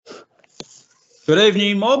Good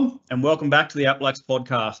evening, mob, and welcome back to the Outblacks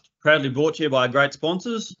podcast, proudly brought to you by our great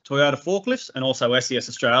sponsors, Toyota Forklifts and also SES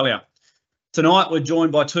Australia. Tonight, we're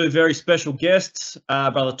joined by two very special guests,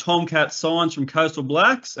 brother TomCat Signs from Coastal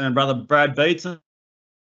Blacks and brother Brad Beetson,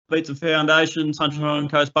 Beetson Foundation, Sunshine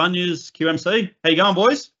Coast Bunyas, QMC. How you going,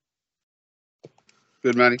 boys?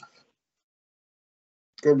 Good, Matty.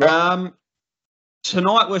 Good, bro.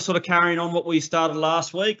 Tonight, we're sort of carrying on what we started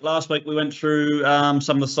last week. Last week, we went through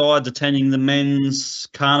some of the sides attending the men's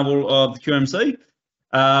carnival of the QMC.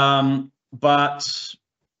 But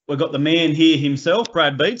we've got the man here himself,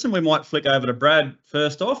 Brad Beetson. We might flick over to Brad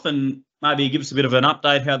first off and maybe give us a bit of an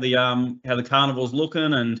update how the carnival's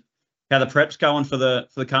looking and how the prep's going for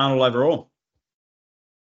the carnival overall.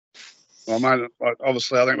 Well, mate,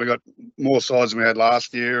 obviously, I think we got more sides than we had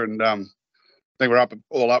last year, and I think we're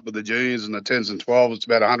all up with the juniors and the 10s and 12s. It's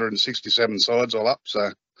about 167 sides all up, so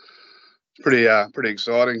it's pretty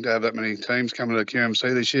exciting to have that many teams coming to the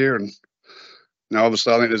QMC this year. And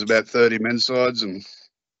obviously, I think there's about 30 men's sides, and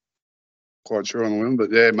quite sure on the women.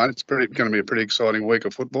 But yeah, mate, it's going to be a pretty exciting week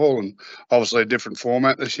of football, and obviously a different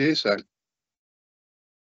format this year. So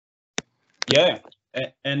yeah.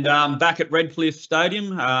 And back at Redcliffe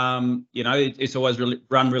Stadium, it's always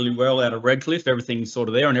run really well out of Redcliffe. Everything's sort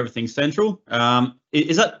of there and everything's central.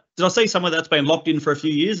 Did I see somewhere that's been locked in for a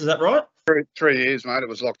few years? Is that right? 3 years, mate. It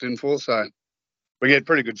was locked in for. So we get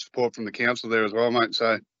pretty good support from the council there as well, mate.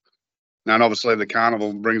 So, and obviously the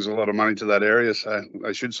carnival brings a lot of money to that area, so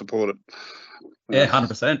they should support it. Yeah,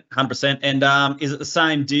 100%. And is it the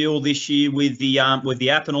same deal this year with the app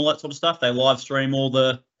and all that sort of stuff? They live stream all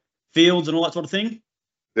the fields and all that sort of thing?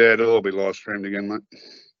 Yeah, it'll all be live streamed again, mate.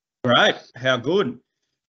 Great. How good.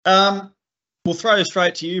 We'll throw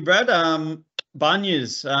straight to you, Brad.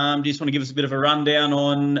 Bunyas, do you just want to give us a bit of a rundown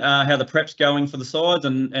on how the prep's going for the sides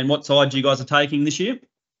and what sides you guys are taking this year?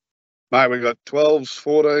 Mate, we've got 12s,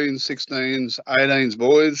 14s, 16s, 18s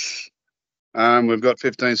boys. We've got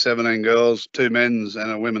 15, 17 girls, 2 men's and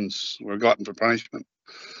a women's. We're glutton for punishment.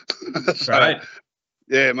 So, right.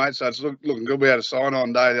 Yeah, mate, so it's looking good. We had a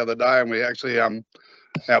sign-on day the other day, and we actually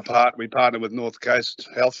we partnered with North Coast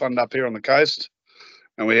Health Fund up here on the coast,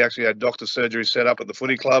 and we actually had doctor surgery set up at the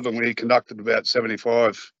footy club, and we conducted about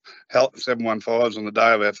 75 715s on the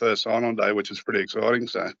day of our first sign-on day, which is pretty exciting.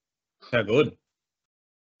 So, how good.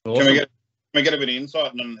 Awesome. Can we get a bit of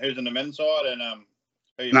insight on who's in the men's side and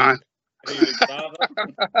No. who you start?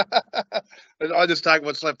 I just take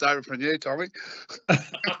what's left over from you, Tommy.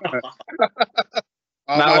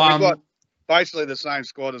 No, we've got basically the same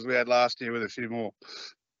squad as we had last year with a few more.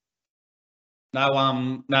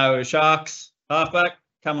 No Sharks halfback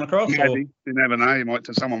coming across? Maybe. You never know.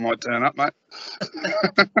 Someone might turn up, mate.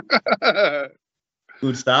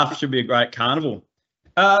 Good stuff. Should be a great carnival.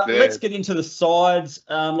 Let's get into the sides.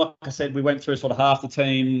 Like I said, we went through sort of half the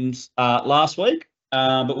teams last week,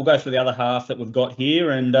 but we'll go through the other half that we've got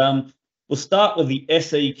here. And we'll start with the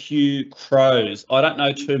SEQ Crows. I don't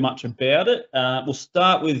know too much about it. We'll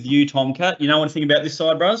start with you, TomCat. You know anything about this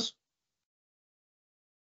side, bros?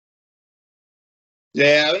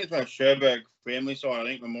 Yeah, I think it's my Sherberg family side. I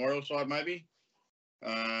think Memorial side maybe.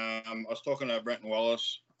 I was talking to Brenton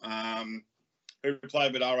Wallace, who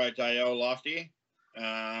played with RHAL last year,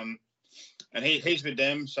 and he's with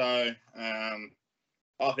them. So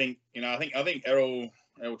I think Errol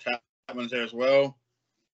Chapman's there as well.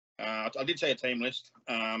 I did see a team list.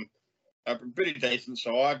 A pretty decent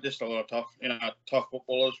side, just a lot of tough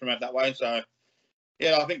footballers from out that way. So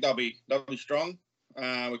yeah, I think they'll be strong,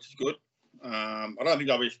 which is good. I don't think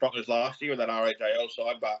they'll be as strong as last year with that RHAL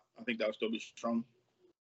side, but I think they'll still be strong.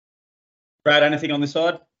 Brad, anything on this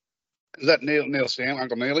side? Is that Neil Stanley,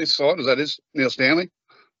 Uncle Neil's side? Is that Neil Stanley?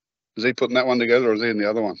 Is he putting that one together, or is he in the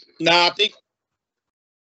other one? No, I think.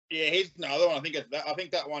 Yeah, he's another one. I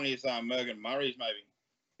think that one is Murri Murri's maybe.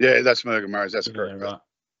 Yeah, that's Murri Murri's. That's correct. Yeah, right.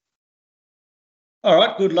 All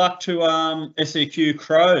right. Good luck to SEQ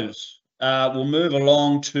Crows. We'll move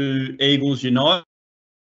along to Eagles United.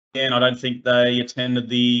 And I don't think they attended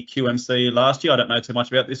the QMC last year. I don't know too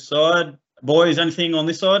much about this side. Boys, anything on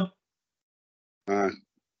this side?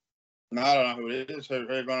 No, I don't know who it is. Who's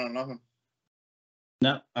going on nothing?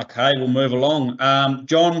 No. Okay, we'll move along.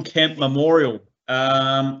 John Kemp Memorial.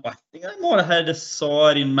 I think they might have had a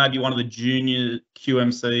side in maybe one of the junior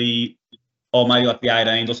QMC or maybe like the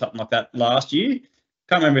 18s or something like that last year.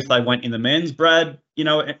 Can't remember if they went in the men's. Brad, you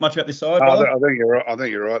know much about this side? I think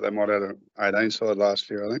you're right. They might have had an 18 side last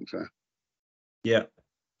year, I think so. Yeah.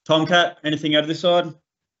 TomCat, anything out of this side?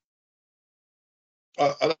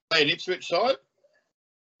 Are they an Ipswich side?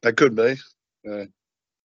 They could be.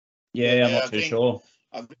 Yeah, I'm not too sure.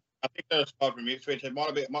 I think they're a side from Ipswich. It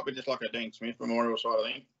might be just like a Dean Smith Memorial side,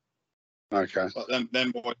 I think. Okay. Like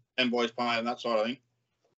them boys playing that side, I think.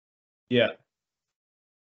 Yeah.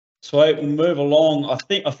 Sweet. We'll move along. I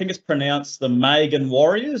think it's pronounced the Megan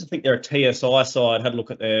Warriors. I think they're a TSI side. Had a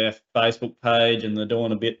look at their Facebook page, and they're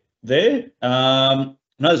doing a bit there. I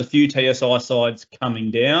know there's a few TSI sides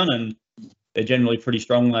coming down, and they're generally pretty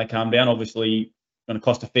strong when they come down. Obviously, going to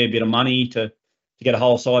cost a fair bit of money to get a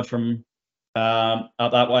whole side from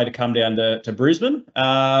up that way to come down to Brisbane.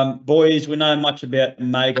 Boys, we know much about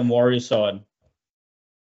Megan Warriors side.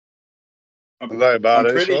 I'm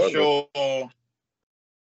pretty sure.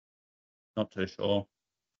 Not too sure.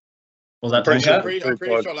 Was that I'm pretty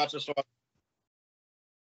TomCat? sure that's a side.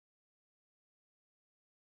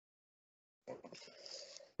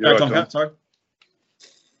 You're right, TomCat, sorry.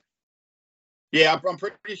 Yeah, I'm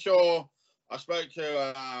pretty sure. I spoke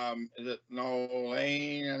to is it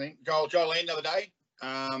Nolene? I think Jolene the other day.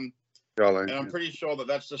 Jolene, and I'm pretty sure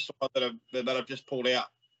that's the side that have just pulled out.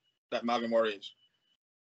 That Megan Warriors.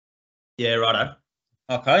 Yeah, righto.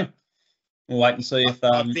 Okay. We'll wait and see if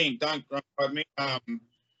I think don't quote me.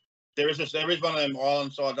 There is one of them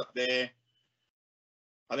island sides up there.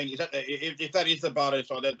 I think if that is the Bardo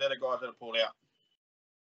side, they're the guys that have pulled out.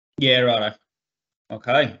 Yeah, righto.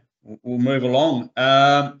 Okay, we'll move along.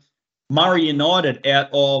 Murri United out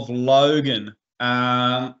of Logan.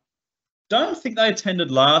 Don't think they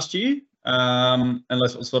attended last year,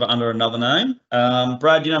 unless it was sort of under another name.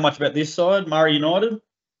 Brad, do you know much about this side, Murri United?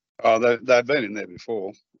 Oh, they've been in there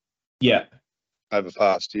before. Yeah. Over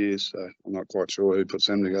past years, so I'm not quite sure who puts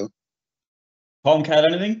them together. TomCat,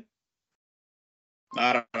 anything?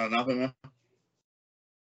 I don't know nothing. Man.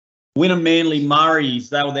 Winner Manly Murray's,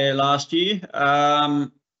 they were there last year.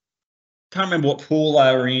 Can't remember what pool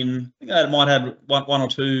they were in. I think they might have one or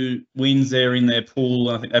two wins there in their pool.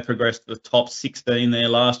 I think they progressed to the top 16 there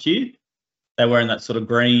last year. They were in that sort of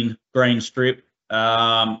green strip.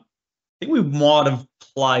 I think we might have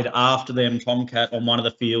played after them, TomCat, on one of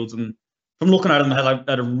the fields. And from looking at them,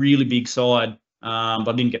 they had a really big side, but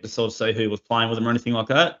I didn't get to sort of see who was playing with them or anything like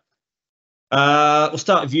that. We'll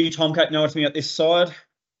start with you, TomCat. You know anything about this side?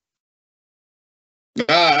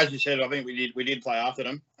 As you said, I think we did play after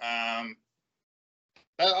them.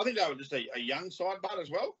 I think they were just a young side, but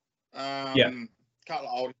as well. Yeah. Couple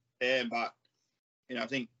of old there, but I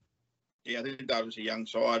think they were just a young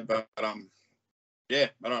side, but yeah,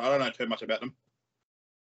 I don't know too much about them.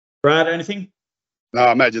 Brad, anything? No,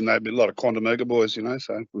 I imagine they'd be a lot of Quandamooga boys, so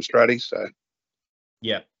from Stratty, so.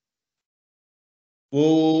 Yeah.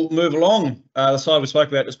 We'll move along. The side we spoke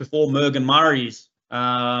about just before, Mergan Murray's.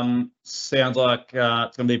 Sounds like it's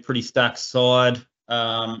going to be a pretty stacked side.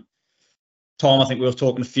 Tom, I think we were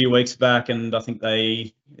talking a few weeks back, and I think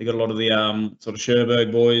they got a lot of the sort of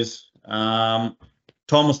Sherberg boys. Tom,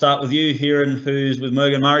 we'll start with you, hearing who's with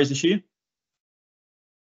Mergan Murray's this year.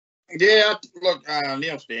 Yeah, look,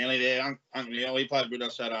 Neil Stanley there. Uncle Neil, he played with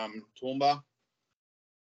us at Toowoomba.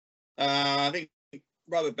 I think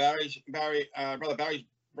brother Barry's brother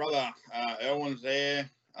Elwin's there.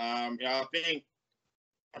 I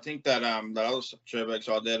think that that other Sherberg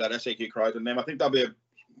side there, that SEQ Crows and them, I think they'll be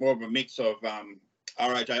more of a mix of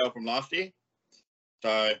RHAL from last year.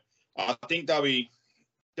 So I think they'll be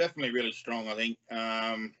definitely really strong. I think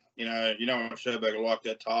what Sherberg are like.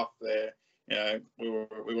 They're tough. We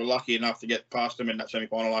were lucky enough to get past them in that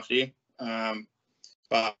semi-final last year.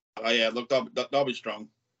 But look, they'll be strong.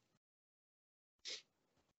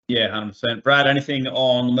 Yeah, 100%. Brad, anything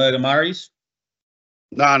on Mergan Murray's?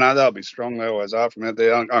 No, they'll be strong. They always are from out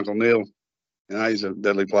there. Uncle Neil, he's a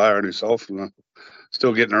deadly player in himself, and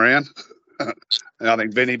still getting around. And I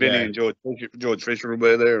think Benny and George Fisher will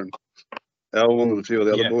be there, and Elwin and a few of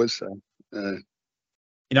the other boys. So, you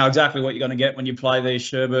know exactly what you're going to get when you play these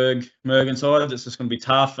Sherberg Mergan sides. It's just going to be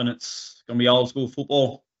tough, and it's going to be old school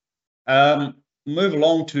football. Move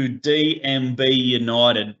along to DMB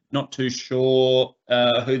United. Not too sure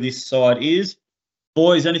who this side is.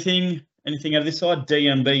 Boys, anything out of this side?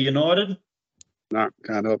 DMB United? No,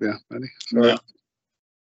 can't help you, buddy. Sorry.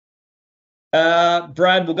 No.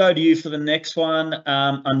 Brad, we'll go to you for the next one.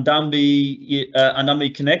 Undumby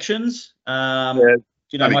Connections. Do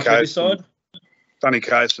you know much about this side? Sunny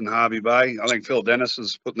Coast and Harvey Bay. I think Phil Dennis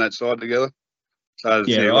is putting that side together. So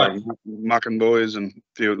there's a few like Mucking boys and a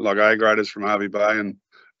few like A graders from Harvey Bay and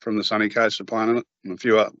from the Sunny Coast are playing in it, and a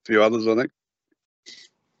few others, I think.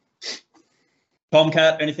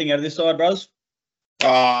 TomCat, anything out of this side, bros?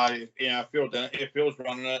 Phil Dennis, if Phil's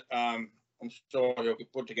running it, I'm sure he'll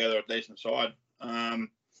put together a decent side. I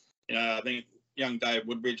think young Dave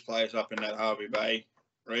Woodbridge plays up in that Harvey Bay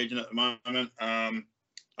region at the moment. I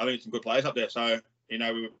think some good players up there. So, you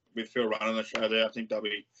know, with Phil running the show there, I think they'll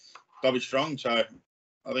be strong. So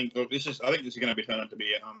I think this is going to be turned out to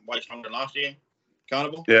be way stronger than last year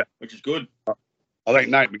carnival. Yeah, which is good. I think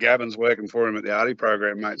Nate McGavin's working for him at the Artie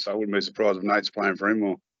program, mate. So I wouldn't be surprised if Nate's playing for him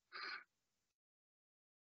more.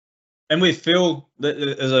 And with Phil,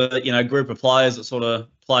 there's a group of players that sort of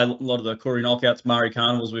play a lot of the Koori knockouts, Murri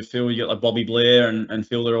Carnivals with Phil. You got like Bobby Blair and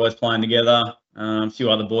Phil, they're always playing together. A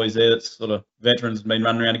few other boys there that's sort of veterans, been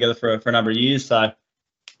running around together for a number of years. So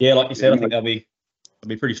yeah, like you said, I think they'll be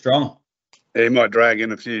pretty strong. Yeah, he might drag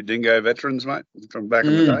in a few Dingo veterans, mate, from back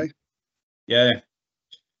in the day. Yeah.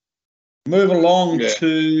 Move along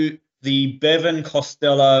to the Bevan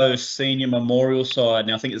Costello Senior Memorial side.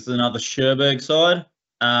 Now, I think it's another Sherberg side.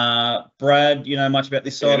 Brad, you know much about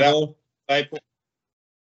this side at all? April.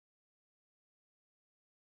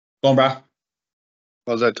 Go on, bro.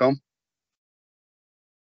 What was that, Tom?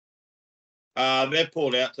 They're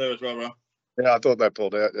pulled out too as well, bro. Yeah, I thought they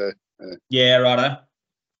pulled out. Yeah, righto.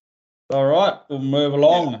 All right, we'll move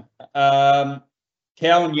along.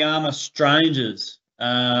 Cowan-Yarmouth Strangers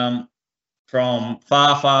from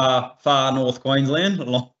far north Queensland,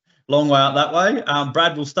 a long way out that way.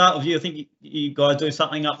 Brad, we'll start with you. I think you guys do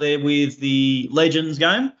something up there with the Legends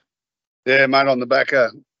game. Yeah, mate, on the back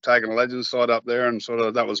of taking a Legends side up there, and sort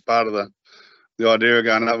of that was part of the idea of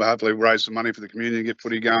going up. Hopefully raise some money for the community, get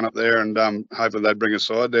footy going up there, and hopefully they'd bring a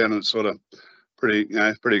side down. And it's sort of pretty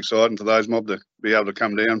exciting for those mob to be able to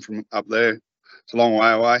come down from up there. It's a long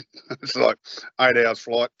way away. It's like 8 hours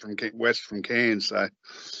flight from west from Cairns, so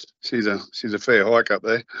she's a fair hike up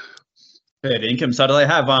there. Fair income. So do they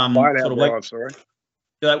have sort of drive, sorry.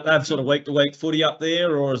 Do they have sort of week to week footy up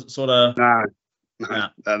there, or is it sort of? No.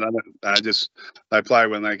 They play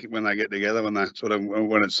when they get together, when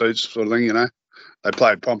it suits, sort of thing. You know, they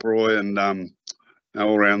play at Pomeroy and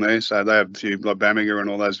all around there. So they have a few like Bamaga and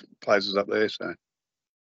all those places up there. So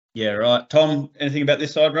yeah, right. Tom, anything about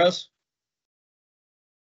this side, Raz?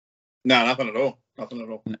 No, nothing at all.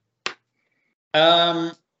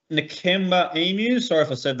 Nakemba Emus. Sorry if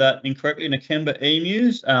I said that incorrectly. Nakemba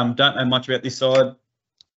Emus. Don't know much about this side.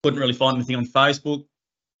 Couldn't really find anything on Facebook.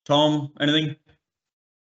 Tom, anything?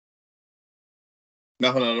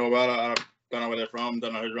 Nothing at all about it. I don't know where they're from.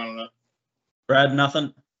 Don't know who's running it. Brad,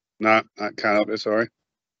 nothing? No, I can't help you, sorry.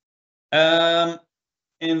 And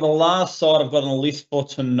the last side I've got on the list for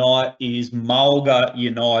tonight is Mulga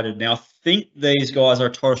United. Now, I think these guys are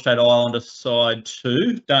a Torres Strait Islander side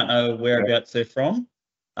too. Don't know whereabouts they're from,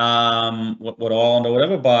 what island or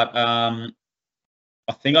whatever, but I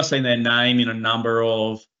think I've seen their name in a number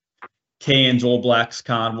of Cairns All Blacks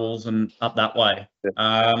carnivals and up that way.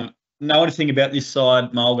 Yeah. Know anything about this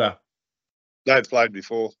side, Mulga? They've played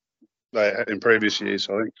before. They in previous years,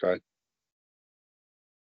 I think. So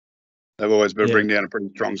they've always been bring down a pretty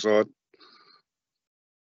strong side.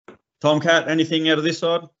 TomCat, anything out of this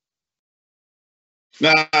side?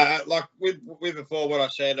 No, like with before what I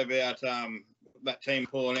said about that team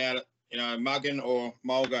pulling out, Muggin or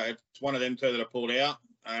Mulga, it's one of them two that are pulled out.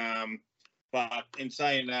 But in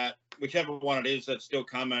saying that, whichever one it is that's still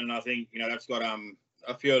coming, I think that's got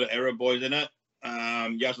a few of the Era boys in it.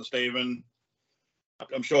 Yasser Stephen,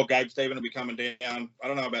 I'm sure Gabe Stephen will be coming down. I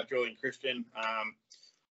don't know about Julian Christian.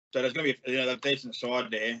 So there's going to be a decent side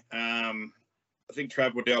there. I think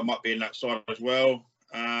Trav Waddell might be in that side as well.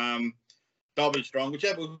 They'll be strong.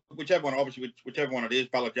 Whichever one, obviously, whichever one it is.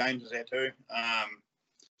 Bella James is there too.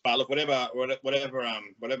 But look, whatever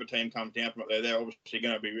team comes down from up there, they're obviously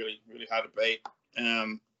going to be really, really hard to beat.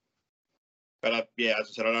 But as I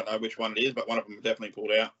said, I don't know which one it is, but one of them definitely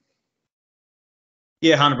pulled out.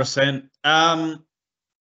 Yeah, 100%.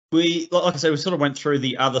 Like I said, we sort of went through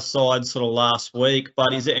the other side sort of last week,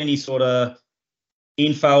 but is there any sort of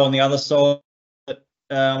info on the other side that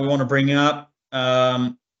we want to bring up?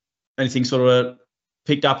 Anything sort of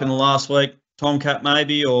picked up in the last week? TomCat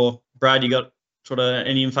maybe, or Brad, you got sort of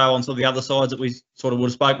any info on sort of the other sides that we sort of would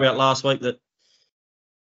have spoke about last week that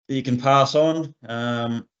you can pass on?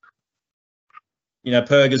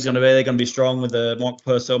 Perger's going to be strong with the Mike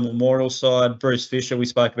Purcell Memorial side. Bruce Fisher we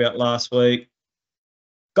spoke about last week.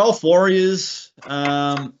 Golf Warriors,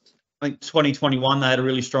 I think 2021 they had a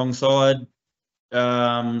really strong side.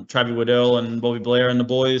 Travis Waddell and Bobby Blair and the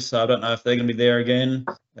boys, so I don't know if they're going to be there again.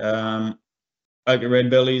 Oak Red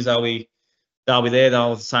Bellies, they'll be there.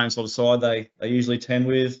 They'll the same sort of side they usually tend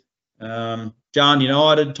with. John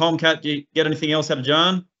United, TomCat, do you get anything else out of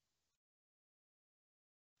John?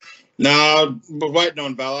 No, but waiting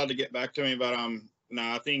on Ballard to get back to me. But no,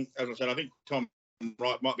 I think, as I said, I think Tom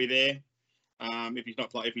Wright might be there. If he's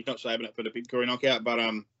not saving it for the big Koori knockout. But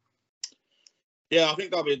I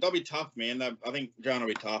think they'll be tough, man. I think John will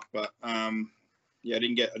be tough, but I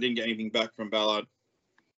didn't get anything back from Ballard.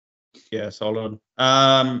 Yeah, solid.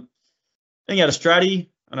 Then you had a Stratty.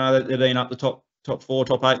 I know that they've been up the top 4,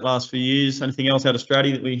 top 8 last few years. Anything else out of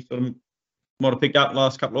Stratty that we sort of might have picked up the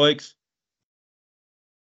last couple of weeks?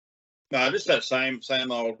 No, just that same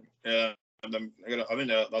old. I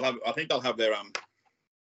think they'll have their I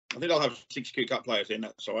think they'll have 6 Q Cup players in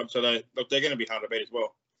that side, so they're going to be hard to beat as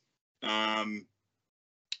well.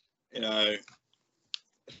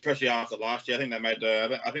 Especially after last year, I think they made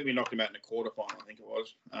I think we knocked them out in the quarterfinal. I think it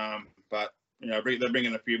was. But they're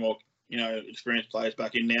bringing a few more experienced players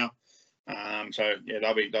back in now. So yeah,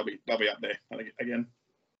 they'll be up there again.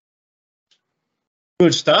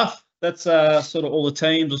 Good stuff. That's sort of all the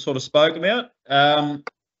teams we sort of spoke about.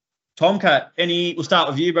 TomCat, we'll start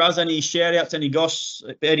with you, bros. Any shout outs, any goss,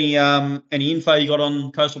 any info you got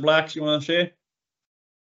on Coastal Blacks you want to share?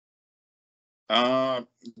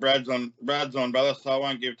 Brad's on, brother, so I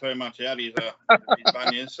won't give too much out. He's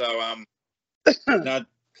bunions, so no,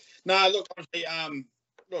 look, honestly,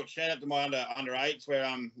 shout out to my under 8s where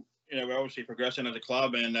we're obviously progressing as a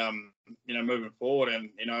club and moving forward, and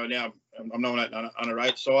now I'm nominated under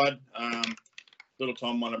 8 side. Little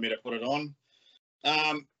Tom wanted me to put it on.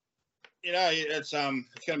 It's going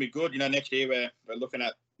to be good. Next year we're looking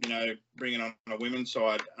at bringing on a women's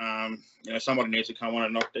side. Somebody needs to come on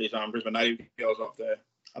and knock these Brisbane native girls off there.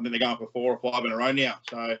 I think they're going for 4 or 5 in a row now.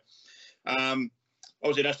 So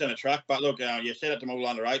obviously that's down the track. But look, shout out to my little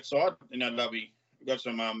under 8 side.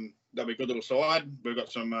 They'll be good little side. We've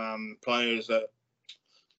got some players that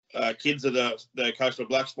kids of the Coastal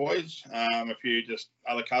Blacks boys. A few just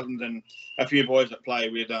other cousins and a few boys that play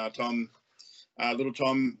with Tom. Little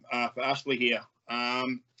Tom for Ashley here.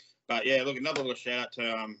 But yeah, look, another little shout out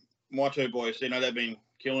to my 2 boys. They've been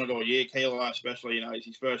killing it all year. Keeler especially, it's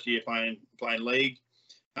his first year playing league.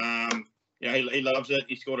 He loves it.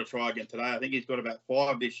 He scored a try again today. I think he's got about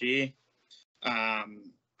 5 this year.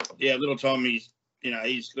 Little Tom, he's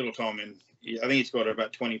little Tom, and I think he's got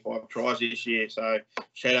about 25 tries this year. So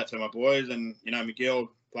shout out to my boys and McGill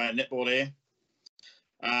playing netball there.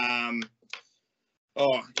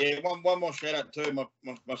 One more shout out to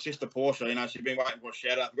my sister Portia. She's been waiting for a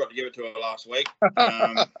shout out. I forgot to give it to her last week.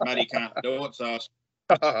 Maddie can't do it, so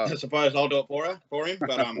I suppose I'll do it for him.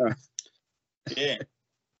 But yeah.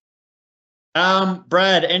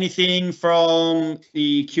 Brad, anything from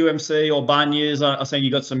the QMC or Bunyas? I seen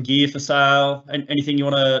you got some gear for sale. Anything you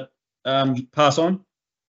want to pass on?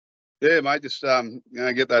 Yeah, mate. Just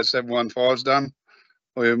get those 715s done.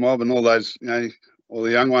 All your mob and all those all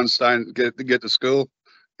the young ones staying get to school,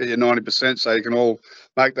 get your 90% so you can all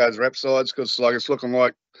make those rep sides, because it's looking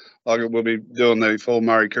like it will be doing the full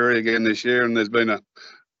Murri Carnival again this year, and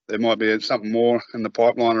there might be something more in the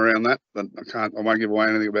pipeline around that, but I won't give away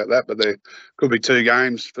anything about that. But there could be 2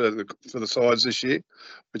 games for the sides this year,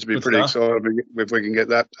 which would be pretty exciting if we can get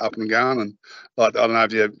that up and going. And I don't know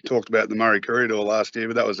if you talked about the Murri Carnival last year,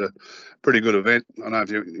 but that was a pretty good event. I don't know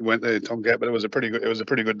if you went there, TomCat, but it was a pretty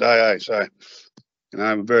good day, eh? So.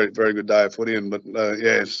 A very, very good day of footy,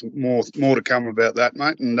 it's more to come about that,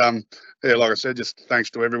 mate. And like I said, just thanks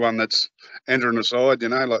to everyone that's entering the side.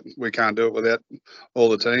 We can't do it without all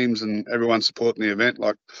the teams and everyone supporting the event.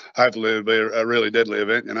 Hopefully it'll be a really deadly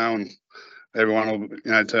event, and everyone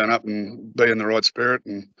will turn up and be in the right spirit,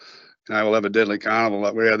 and we'll have a deadly carnival.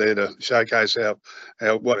 We're out there to showcase our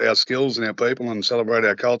skills and our people and celebrate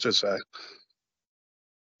our culture. So,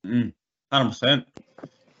 100%.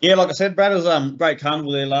 Yeah, like I said, Brad, was great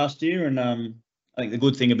carnival there last year, and I think the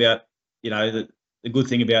good thing about the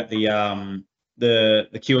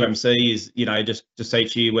QMC is just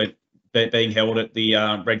each year being held at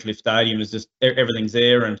the Redcliffe Stadium is just everything's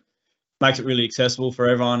there and makes it really accessible for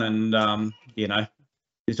everyone, and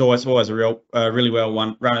it's always a really well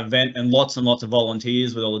run event, and lots of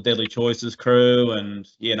volunteers with all the Deadly Choices crew, and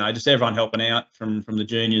just everyone helping out from the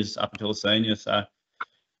juniors up until the seniors. So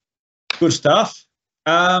good stuff.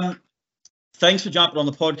 Thanks for jumping on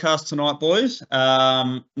the podcast tonight, boys.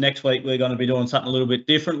 Next week we're going to be doing something a little bit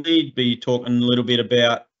differently. Be talking a little bit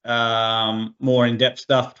about more in-depth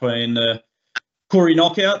stuff between the Koori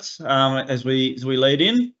knockouts as we lead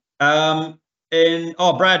in.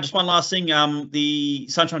 Brad, just one last thing. The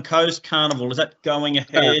Sunshine Coast Carnival, is that going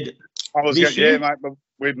ahead this year? Yeah, mate, but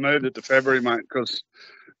we've moved it to February, mate, because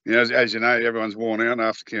as you know, everyone's worn out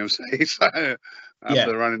after QMC. So.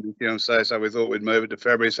 After the run into QMC, so we thought we'd move it to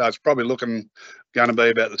February. So it's probably going to be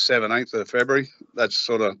about the 17th of February. That's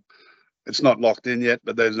it's not locked in yet,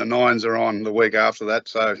 but the 9s are on the week after that,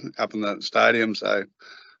 so up in the stadium. So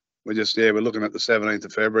we're looking at the 17th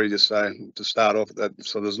of February, just to start off at that.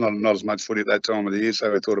 So there's not as much footy at that time of the year,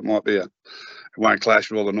 so we thought it might be won't clash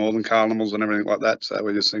with all the northern carnivals and everything like that. So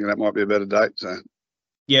we're just thinking that might be a better date. So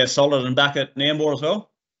yeah, solid. And back at Nambour as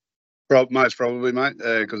well? Most probably, mate,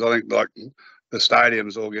 because I think like the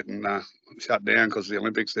stadium's all getting shut down because the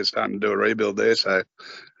Olympics, they're starting to do a rebuild there. So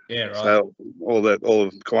yeah, right. So all of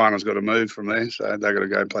Kiwana's got to move from there. So they've got to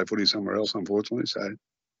go and play footy somewhere else, unfortunately. So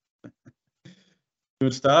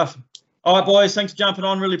good stuff. All right, boys, thanks for jumping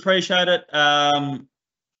on. Really appreciate it.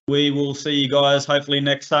 We will see you guys hopefully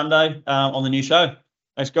next Sunday on the new show.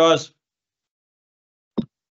 Thanks, guys.